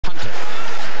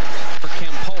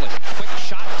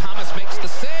Thomas makes the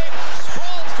save,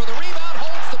 sprawls for the rebound,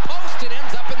 holds the post, it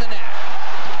ends up in the net.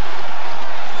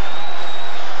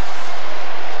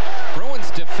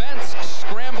 Bruins defense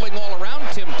scrambling all around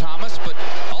Tim Thomas, but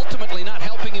ultimately not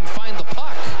helping him find the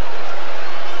puck.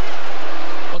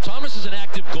 Well, Thomas is an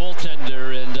active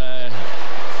goaltender, and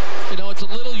you know, it's a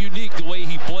little unique the way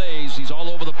he plays. He's all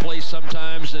over the place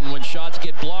sometimes, and when shots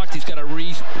get blocked, he's got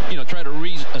to try to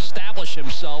re-establish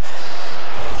himself.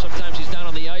 Sometimes he's down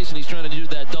on the ice and he's trying to do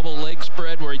that double leg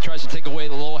spread where he tries to take away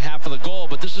the lower half of the goal.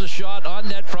 But this is a shot on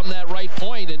net from that right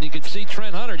point, and you can see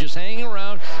Trent Hunter just hanging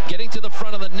around, getting to the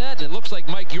front of the net, and it looks like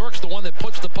Mike York's the one that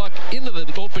puts the puck into the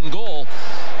open goal,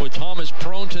 with Thomas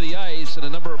prone to the ice and a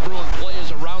number of Bruin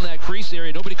players around that crease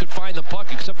area. Nobody could find the puck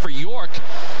except for York.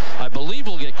 I believe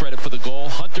we'll get credit for the goal.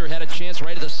 Hunter had a chance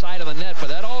right at the side of the net, but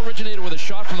that all originated with a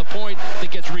shot from the point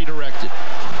that gets redirected.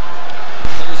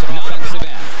 There's an offensive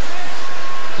end.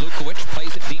 Lukowicz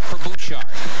plays it deep for Bouchard.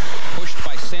 Pushed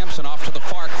by Samsonov to the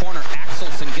far corner.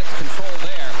 Axelson gets control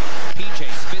there. PJ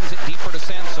spins it deeper to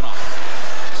Samsonov.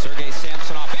 Sergei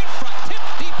Samsonov in front. Tip.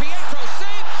 DiPietro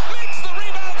save. Makes the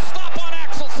rebound. Stop on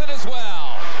Axelson as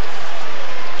well.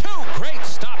 Two great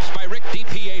stops by Rick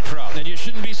DiPietro. And you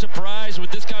shouldn't be surprised with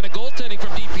this kind of goaltending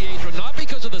from DiPietro, not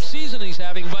because of the season he's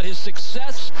having, but his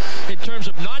success in terms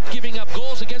of not giving up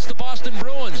goals against the Boston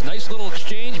Bruins. Nice little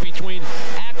exchange between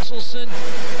Axelson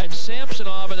and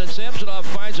Samsonov, and then Samsonov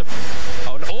finds an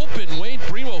open Wayne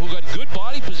Primo, who got good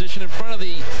body position in front of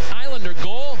the Islander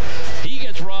goal. He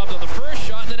gets robbed on the first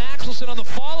shot, and then Axelson on the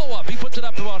follow-up. He puts it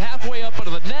up about halfway up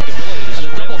into the net. And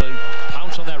the double to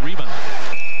pounce on that rebound.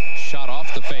 Shot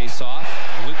off the face-off.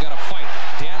 We've got a fight.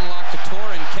 Dan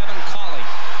Locouture and Kevin Colley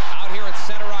out here at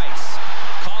center ice.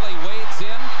 Colley wades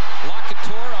in.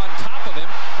 Locouture on top of him.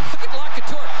 Look at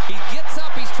Locouture. He gets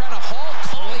up. He's trying to haul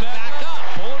Colley back up.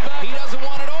 He doesn't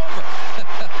want it over.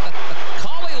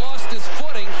 Colley lost his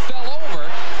footing, fell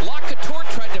over. Locouture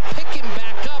tried to pick him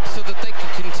back up so that they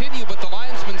could continue, but the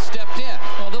linesman stepped in.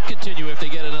 Well, they'll continue if they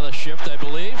get another shift, I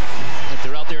believe. If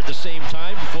they're out there at the same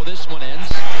time before this one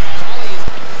ends. Colley is...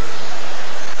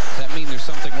 Does that mean there's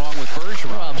something wrong with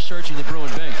Bergeron? Well, I'm searching the Bruin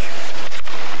bench.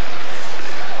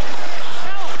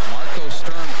 Marco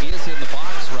Sturm is in the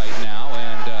box right now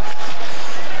and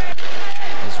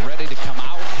is ready to come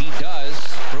out. He does.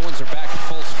 Bruins are back to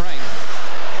full strength.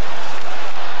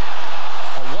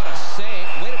 Oh, what a save.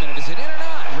 Wait a minute, is it in or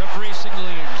not? Referee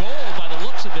signaling a goal by the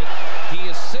looks of it. He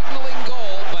is signaling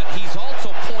goal, but he's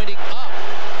also pointing up.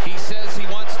 He says he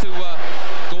wants to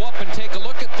go up and take a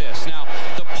look at this. Now,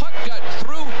 the puck got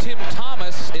through Tim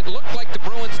Thomas. It looked like the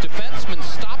Bruins defenseman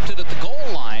stopped it at the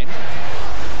goal line.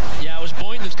 Yeah, it was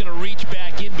Boynton that's going to reach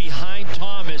back in behind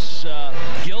Thomas.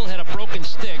 Gill had a broken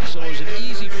stick, so it was an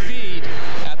easy feed.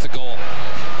 That's a goal.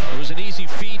 It was an easy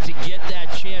feed to get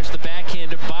that chance, the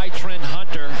backhander by Trent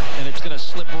Hunter, and it's going to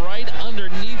slip right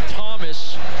underneath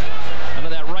Thomas, under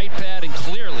that right pad, and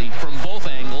clearly from both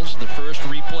angles, the first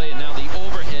replay and now the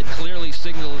overhead clearly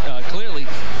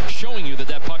showing you that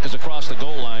that puck is across the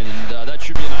goal line, and that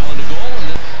should be an Islander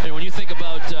goal. And when you think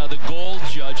about the goal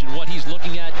judge and what he's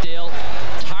looking at, Dale,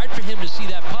 it's hard for him to see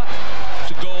that puck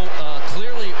to go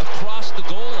clearly across the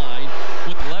goal line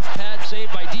with the left pad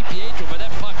saved by DiPietro, but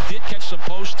that puck did catch some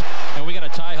post, and we got a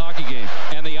tie hockey game.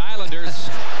 And the Islanders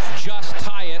just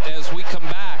tie it as we come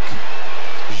back.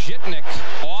 Zhitnik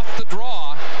off the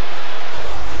draw.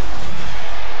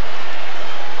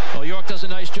 Well, York does a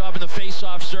nice job in the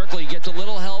face-off circle. He gets a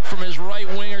little help from his right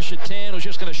winger, Shatan, who's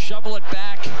just going to shovel it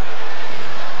back.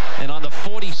 And on the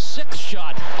 46th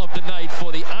shot of the night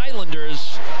for the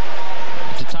Islanders,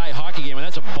 it's a tie hockey game, and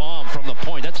that's a bomb from the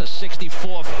point. That's a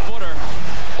 64-footer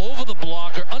over the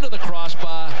blocker, under the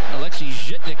crossbar. Alexei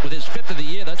Zhitnik with his 5th of the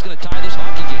year. That's going to tie this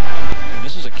hockey game. And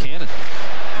this is a cannon.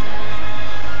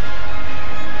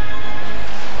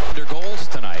 Their goals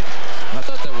tonight. I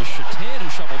thought that was Shatan who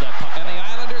shoveled that puck. And the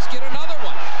Islanders get another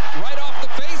one. Right off the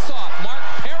face-off, Mark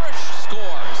Parrish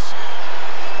scores.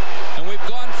 And we've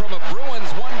gone from a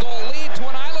Bruins 1-goal lead to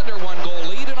an Islander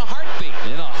 1-goal lead in a heartbeat.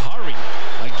 In a hurry.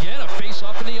 Again, a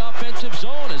face-off in the offensive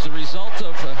zone as a result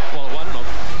of, well, I don't know.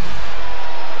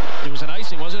 It was an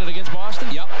icing, wasn't it, against Boston?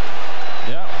 Yep.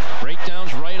 Yeah.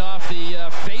 Breakdowns right off the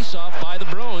face-off by the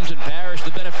Bruins, and Parrish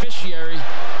the beneficiary.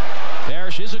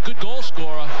 Parrish is a good goal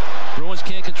scorer. Bruins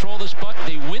can't control this puck.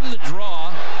 They win the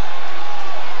draw.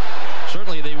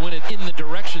 Certainly they win it in the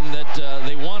direction that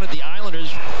they wanted. The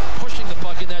Islanders pushing the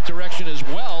puck in that direction as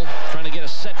well, trying to get a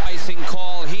set Icing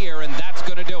call here, and that's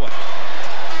going to do it.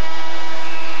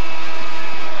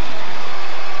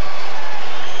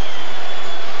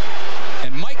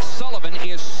 And Mike Sullivan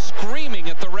is screaming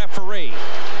at the referee.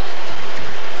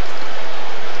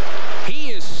 He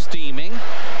is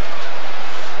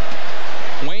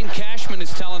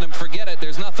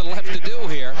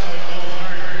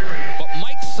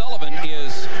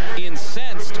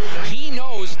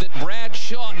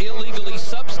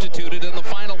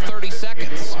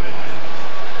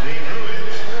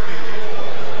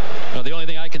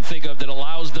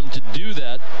allows them to do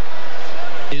that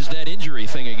is that injury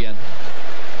thing again.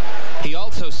 He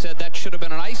also said that should have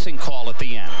been an icing call at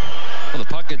the end. Well, the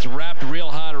puck gets wrapped real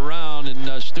hard around,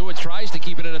 and Stewart tries to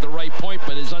keep it in at the right point,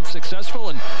 but is unsuccessful.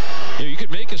 And you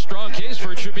could make a strong case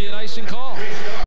for it should be an icing call.